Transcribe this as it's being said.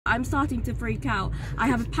I'm starting to freak out. I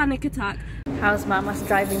have a panic attack. How's Mama's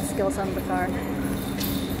driving skills on the car?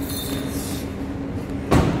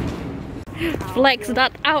 Flex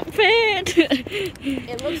that outfit!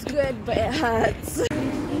 It looks good, but it hurts.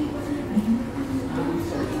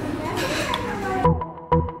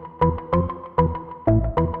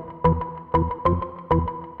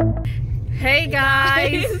 Hey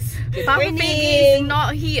guys! Papa Pig is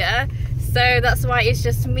not here, so that's why it's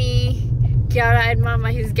just me, Kiara and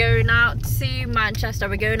Mama who's going out to Manchester.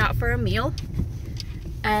 We're going out for a meal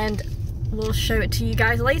and we'll show it to you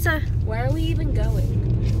guys later. Where are we even going?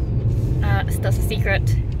 That's a secret.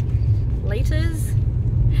 Laters.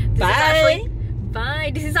 Bye!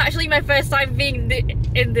 Bye! This is actually my first time being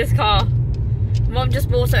in this car. Mom just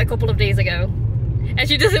bought it a couple of days ago and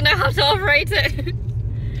she doesn't know how to operate it.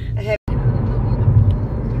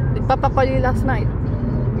 Did Papa call you last night?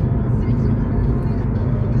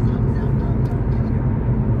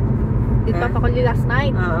 Did Papa call you last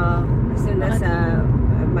night? As soon as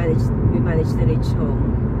we managed to reach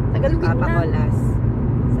home. Tagal din Papa na. ko last,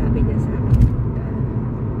 sabi niya sa akin.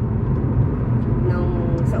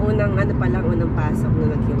 Sa unang unang pasok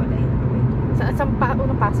nung naghiwalay na kami. Saan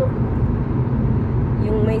unang pasok?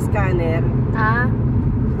 Yung may scanner,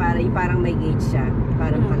 parang may gate siya,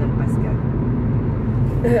 parang palampas ka.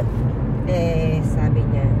 Sabi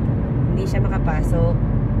niya, hindi siya makapasok.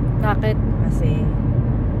 Bakit? Kasi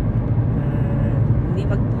hindi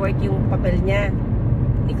mag-work yung papel niya.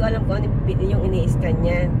 Hindi ko alam kung ano yung ini-scan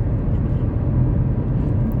niya.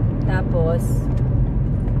 Tapos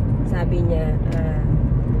sabi niya,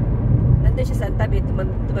 nandun siya sa tabi,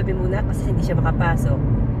 tumabi muna kasi hindi siya makapasok.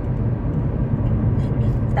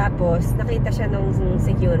 Tapos nakita siya nung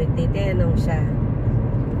security, tinanong siya,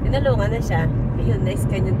 tinalungan na siya. Ayun,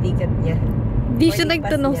 na-scan yung ticket niya. Di siya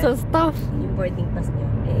nagtanong sa staff. Yung boarding pass niya.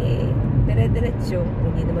 Dire-diretso,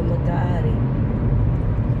 hindi naman magkaari.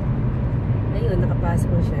 Ayun, nakapasok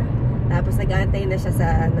na siya. Tapos nag-aantay na siya sa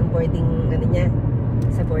ng boarding, niya,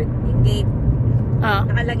 sa boarding gate.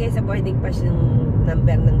 Nakalagay sa boarding pass yung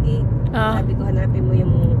number ng gate. Sabi ko, hanapin mo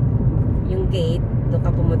yung gate, doon ka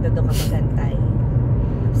pumunta, doon ka magantay.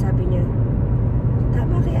 Sabi niya,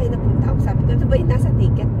 tama kaya ay napunta ako. Sabi ko, ito ba yung nasa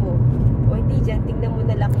ticket mo? O hindi dyan, tingnan mo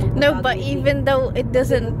na lang kung no, but even though it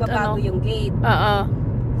doesn't, babago yung gate.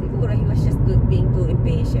 Siguro he was just being too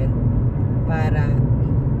impatient para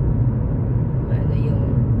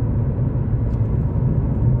yung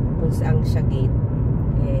kung saan siya gate.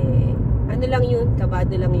 Ano lang yun,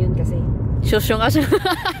 kabado lang yun kasi. Shusyo nga siya.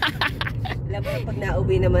 Alam mo, pag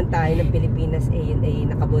nauwi naman tayo ng Pilipinas,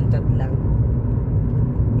 nakabuntot lang.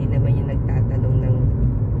 Hindi naman yung nagtatanong ng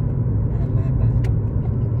tama ba.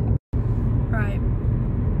 Right.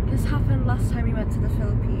 This happened last time we went to the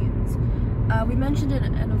Philippines. We mentioned it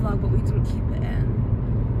in a vlog, but we didn't keep it in.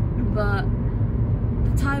 But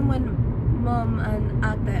the time when Mom and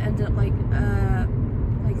Ate ended up like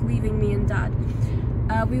leaving me and Dad,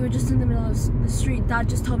 we were just in the middle of the street. Dad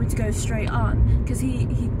just told me to go straight on because he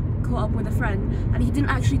caught up with a friend and he didn't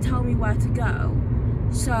actually tell me where to go.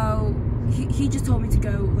 So he just told me to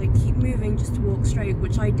go, like, keep moving, just to walk straight,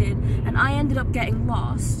 which I did. And I ended up getting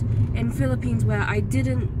lost in Philippines where I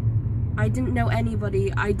didn't know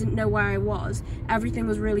anybody. I didn't know where I was. Everything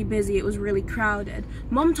was really busy. It was really crowded.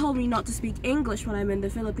 Mom told me not to speak English when I'm in the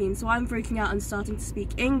Philippines, so I'm freaking out and starting to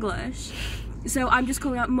speak English. So I'm just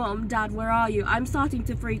calling out, Mom, Dad, where are you? I'm starting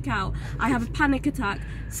to freak out. I have a panic attack.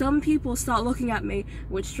 Some people start looking at me,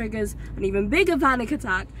 which triggers an even bigger panic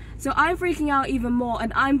attack. So I'm freaking out even more,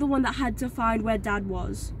 and I'm the one that had to find where Dad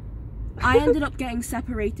was. I ended up getting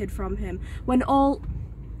separated from him.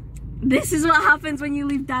 This is what happens when you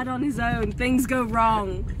leave Dad on his own. Things go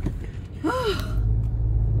wrong.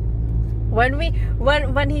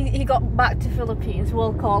 When he got back to Philippines,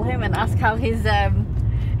 we'll call him and ask how his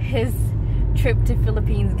trip to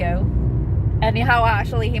Philippines go, and how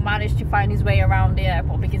actually he managed to find his way around the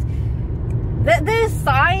airport, because there's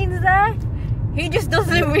signs there. He just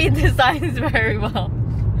doesn't read the signs very well.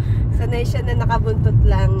 Sanay siya na nakabuntot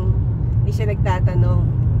lang, hindi siya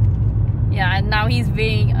nagtatanong. Yeah, and now he's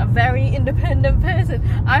being a very independent person.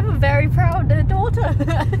 I'm a very proud daughter.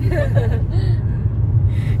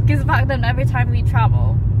 Because back then, every time we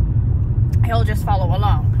travel, he'll just follow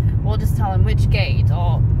along. We'll just tell him which gate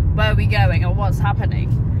or where we're going or what's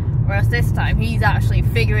happening. Whereas this time, he's actually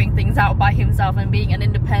figuring things out by himself and being an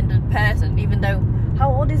independent person, even though,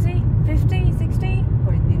 how old is he? 50, 60?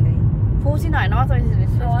 49. 49? I thought he was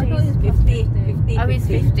 50. Oh, I thought he was 50. Oh, he's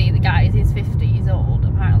 50, the guy. He's 50 years old,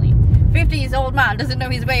 apparently. 50 years old man doesn't know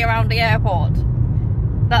his way around the airport.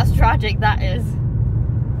 That's tragic, that is.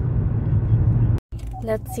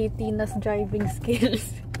 Let's see Tina's driving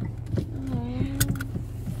skills.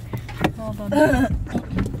 Hold on.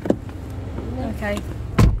 Okay.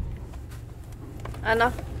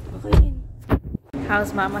 Anna, Okay.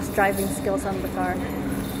 how's Mama's driving skills on the car?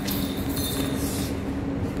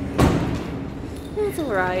 It's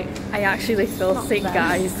alright. I actually feel sick,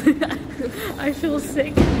 guys. I feel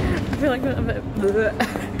sick. I feel like I'm a bit bleh.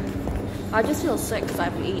 I just feel sick because I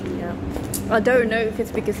haven't eaten yet. I don't know if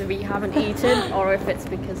it's because we haven't eaten or if it's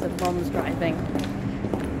because of Mom's driving.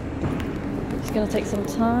 It's gonna take some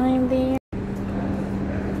time there.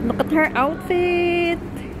 Look at her outfit!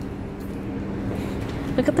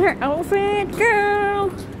 Look at her outfit, girl!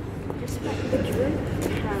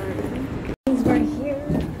 Things right here.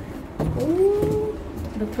 Ooh,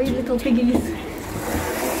 the 3 little piggies.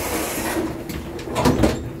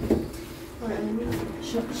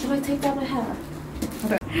 Should I take down my hair?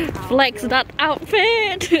 Flex that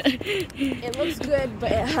outfit! It looks good,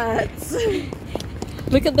 but it hurts.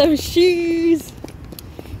 Look at those shoes!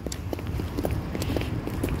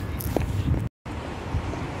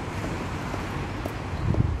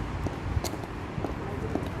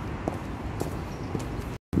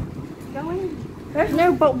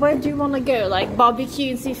 No, but where do you want to go? Like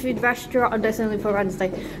barbecue and seafood restaurant? Oh, that's only for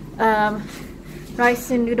Wednesday.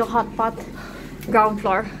 Rice and noodle hot pot, ground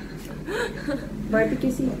floor.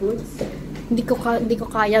 Barbecue seafoods. Di ko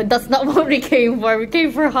kaya. That's not what we came for. We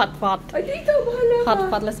came for hot pot. Ay, dito, bahala ka. Hot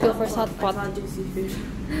pot. Let's go for hot pot.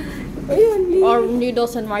 Ayun, Or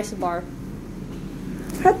noodles and rice bar.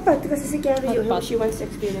 hot pot kasi si Carrie, Hot pot. she wants to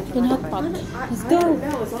experience Then hot pot. Let's go.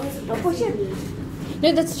 Oh, shit.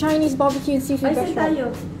 No, that's Chinese barbecue and seafood Ay, saan restaurant. tayo?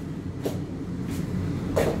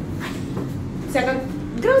 Second,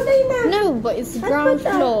 ground day na. No, but it's Hot ground pot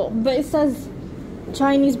ah. floor. But it says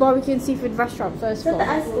Chinese barbecue and seafood restaurant, first Sa floor.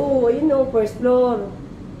 taas, oh, you know, first floor.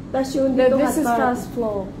 Tapos yung No, dito this is hot pot. first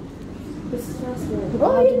floor. This is first floor. But how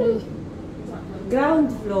Oh, do you know. you know? Ground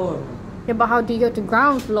floor. Yeah, but how do you go to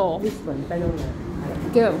ground floor? This one, tanong na.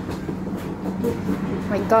 Go.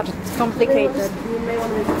 My God, it's complicated. You may want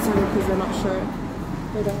to make it sooner because they're not sure.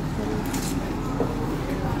 They don't.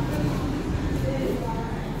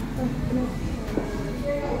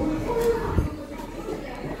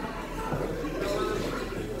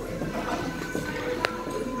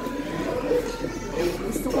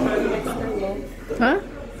 Huh?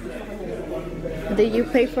 Did you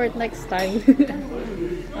pay for it next time?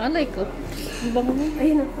 I like it.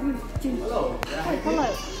 Ayun na.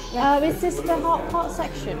 Hello. Is this the hot pot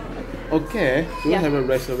section? Okay. Do you Yeah. have a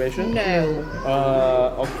reservation? No.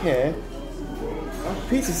 Okay.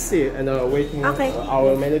 Please sit and waiting Okay.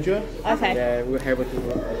 our manager. Okay. Then we'll have to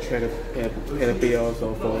check pay the bill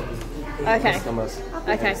also for Okay. customers.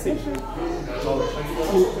 Okay.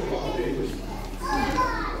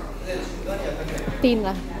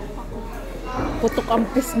 Tina. Putok ang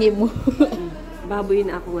pisngi mo. Baboy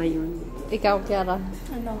na ako ngayon. Ikaw, Kiara.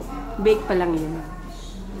 Ano? Bake pa lang yun.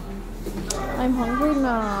 I'm hungry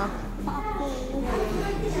na.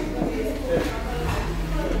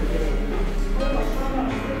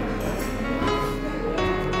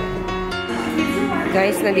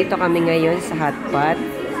 Guys, nandito kami ngayon sa hot pot.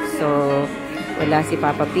 So, wala si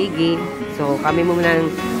Papa Piggy. So, kami muna ng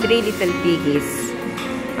 3 little piggies.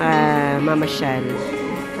 Mamasyal.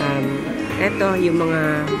 Eto, yung mga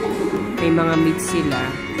may mga meat sila.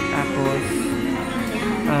 Tapos,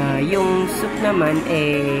 yung soup naman,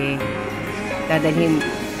 dadalhin,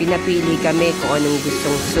 pinapili kami kung anong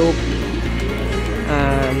gustong soup.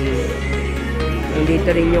 Nandito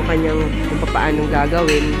rin yung kanyang kung paanong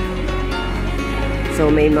gagawin. So,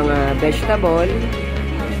 may mga vegetable.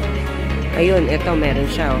 Ayun, eto, meron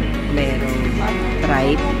siya. Oh. Merong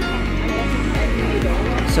tripe.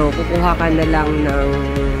 So, kukuha ka na lang ng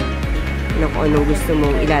kung anong gusto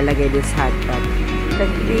mong ilalagay din sa hot pot.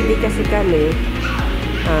 Nagpili kasi kami.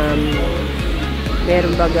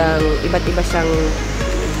 Meron bagang iba't iba siyang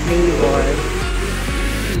flavor.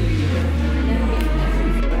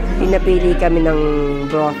 Pinapili kami ng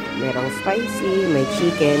broth. Merong spicy, may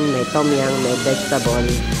chicken, may tom yum, may vegetable,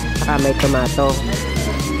 saka may tomato.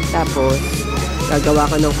 Tapos, gagawa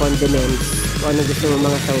ko ng condiments kung ano gusto mo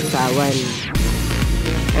mga sausawan.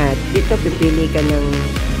 At dito, pipili ka ng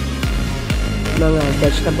mga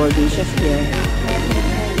vegetable dishes niya.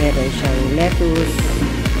 Meron siyang lettuce,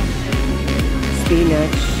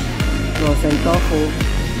 spinach, frozen tofu,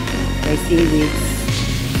 may seaweeds,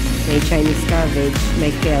 may Chinese cabbage, may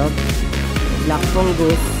kelp, black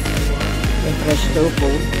fungus, may fresh tofu,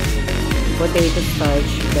 potato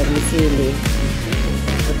starch, vermicelli,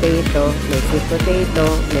 potato, may sweet potato,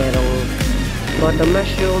 merong bottom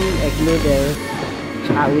mushroom, egg noodles,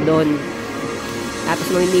 tsaka udon. Tapos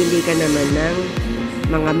mamimili ka naman ng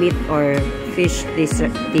mga meat or fish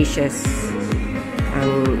dishes.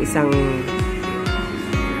 Ang isang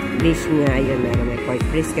dish niya, ayun, meron may pork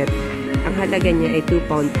brisket. Ang halaga niya ay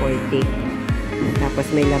 £2.40. Tapos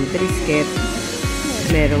may lamb brisket,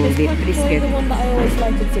 merong beef brisket.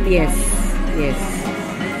 Yes, yes.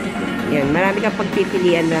 Yan, marami kang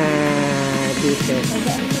pagpipilian na dishes.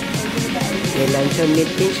 May luncheon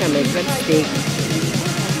meat din siya, may breadstick.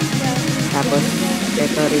 Tapos,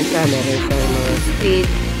 ito rin siya, meron siya mga squid,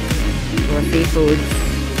 mga seafoods.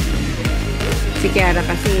 Si Kiara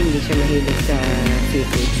kasi hindi siya mahilig sa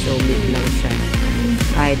seafood, so meat lang siya.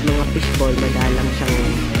 Kahit mga fishball, madalang siyang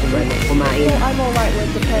kumain. I'm alright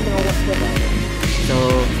with depending on what's good. So,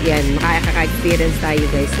 yan, makaka-experience tayo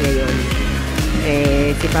guys ngayon.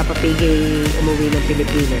 Eh, si Papa Piggy umuwi ng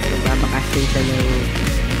Pilipinas. Magbabakasyon siya ng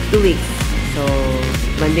 2 weeks. So,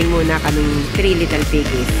 banding muna kaming 3 little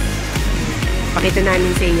piggies. Pakita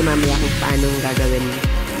namin sa inyo mamaya kung paano gagawin.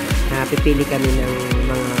 Pipili kami ng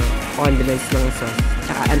mga condiments, mga sauce.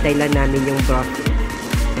 Tsaka antay lang namin yung broth.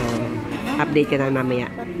 So, update ka na mamaya.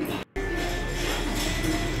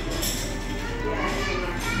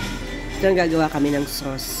 So, gagawa kami ng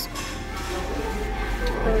sauce.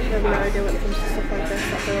 I have no idea when it comes to stuff like this.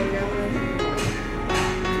 That's all I'm going with.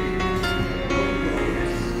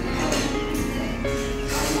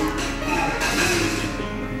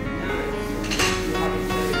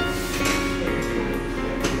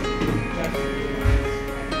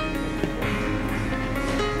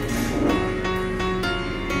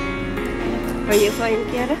 Are you fine,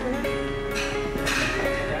 Kiara?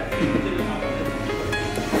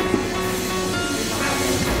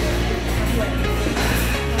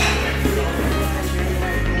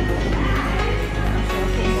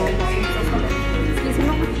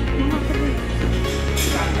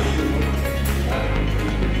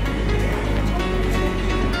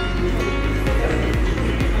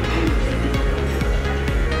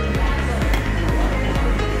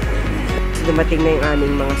 Dumating na yung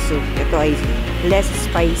aming mga soup. Ito ay less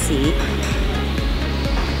spicy.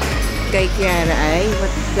 Kay Kiara ay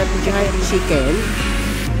what did you have? Chicken.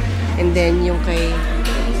 And then yung kay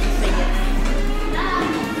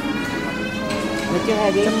what you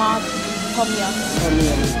have? Tom yum. Tom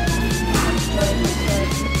yum.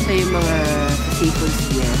 Ito yung mga seafoods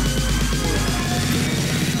niya.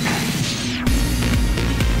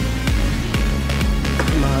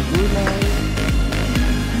 Mga gulay.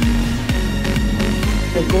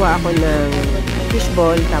 Nagkuha ako ng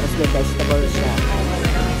fishball, tapos may vegetable siya.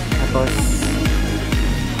 Tapos,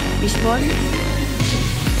 fishball.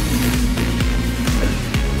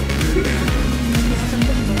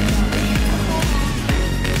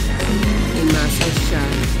 May muscle siya.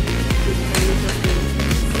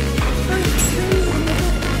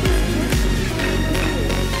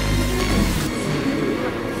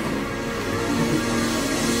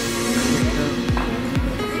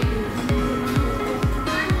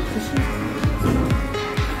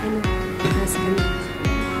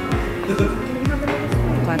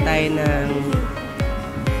 Kuha tayo ng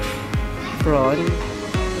prawn.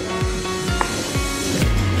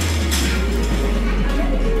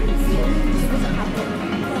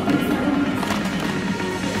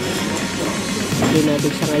 Hindi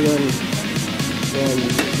natin siya ngayon. Yan.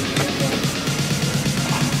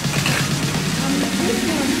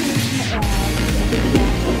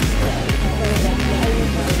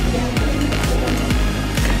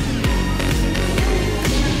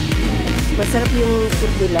 Masarap yung soup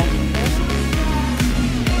nila.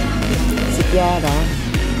 Si Kiara.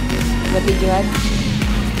 What did you have?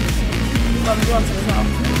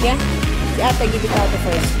 Yeah? Si Ate, give it out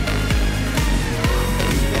first.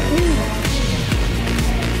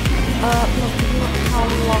 How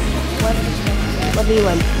long? What do you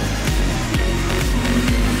want?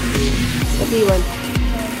 What do you want?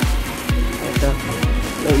 Ito.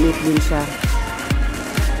 May meat din siya.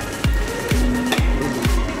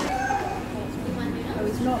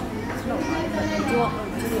 Do you want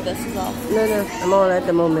to do this as well? No, I'm all at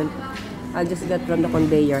the moment. I'll just get from the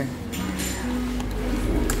conveyor.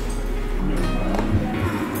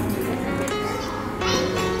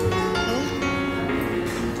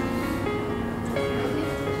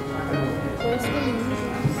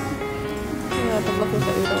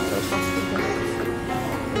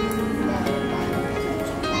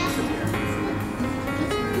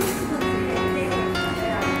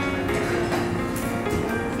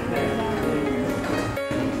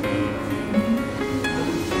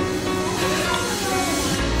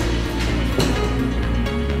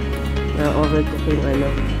 Overcook yung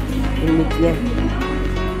yung meat niya.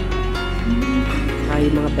 Saka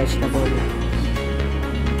yung mga vegetable.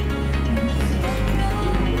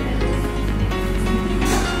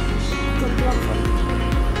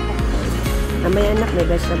 Mamaya anak, may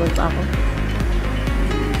vegetable pa ako.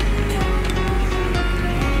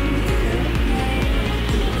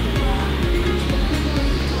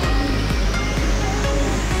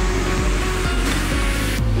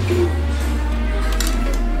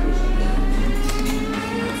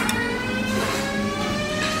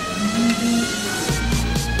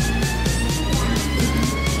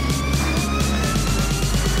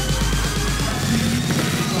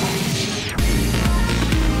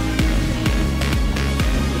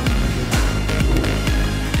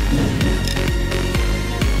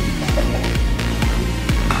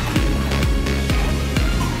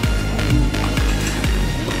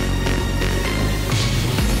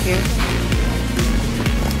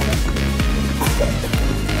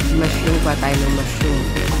 Mushroom pa tayo ng mushroom.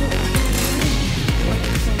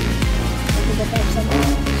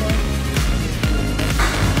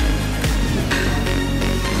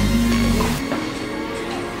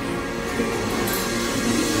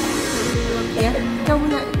 Yeah, ikaw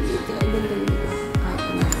muna.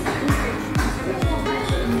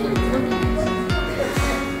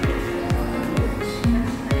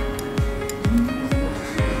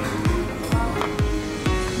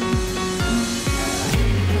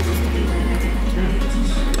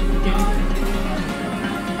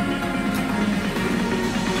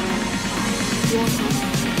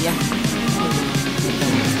 Yeah.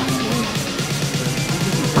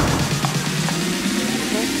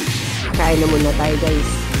 Kain na muna tayo, guys.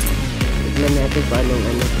 Tignan natin kung anong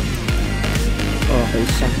ano. Okay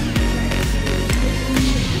siya.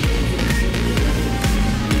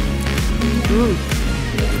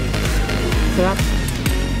 Sarap.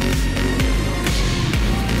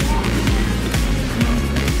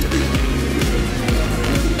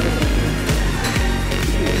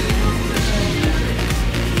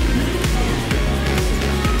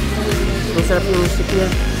 Masarap yung soup niya.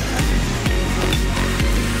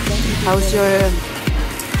 How's your...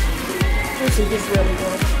 The soup is really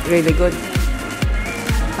good. Really good.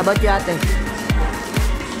 How about you, ate?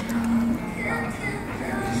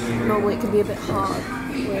 Normally it can be a bit hard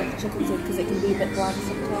with chicken soup because it can be a bit bland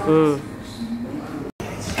sometimes.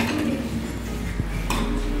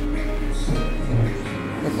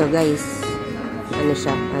 Ito guys, ano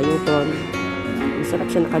siya, yung ton. Masarap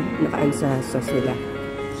siya nakaan sa sauce nila.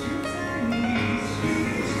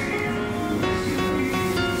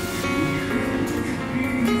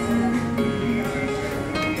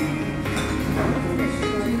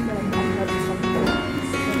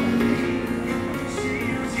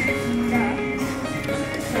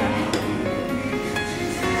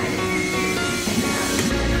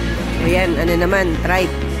 Ayan, ano naman,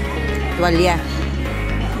 tripe, tuwalya.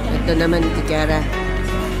 Ito naman, Tiara.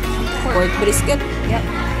 Pork brisket. Yep.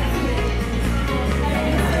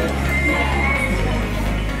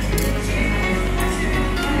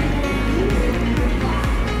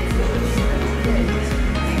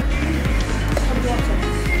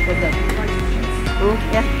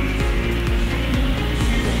 Yeah.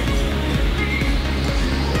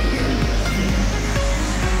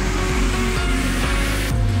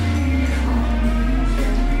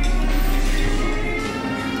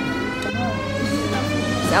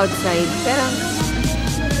 Outside, pero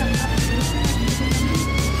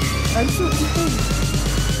I'm still eating.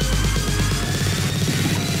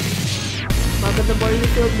 But the more you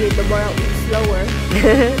feel me, the more I'll eat slower.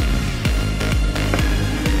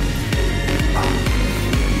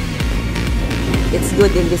 It's good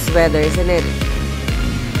in this weather, isn't it?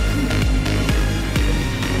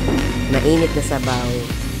 Mainit na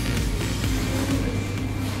sabaw.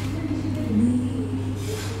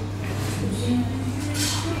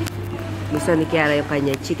 Gusto ni Kiara yung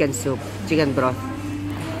kanya chicken soup, chicken broth.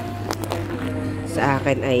 Sa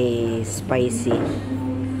akin ay spicy.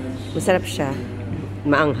 Masarap siya.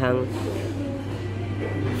 Maanghang.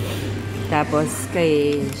 Tapos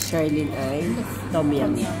kay Charlene ay tom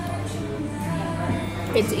yum.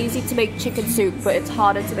 It's easy to make chicken soup, but it's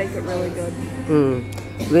harder to make it really good.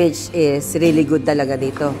 Which is really good talaga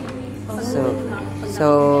dito.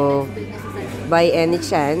 So by any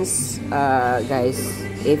chance, guys,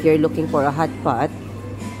 if you're looking for a hot pot,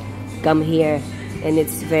 come here and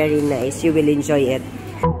it's very nice. You will enjoy it.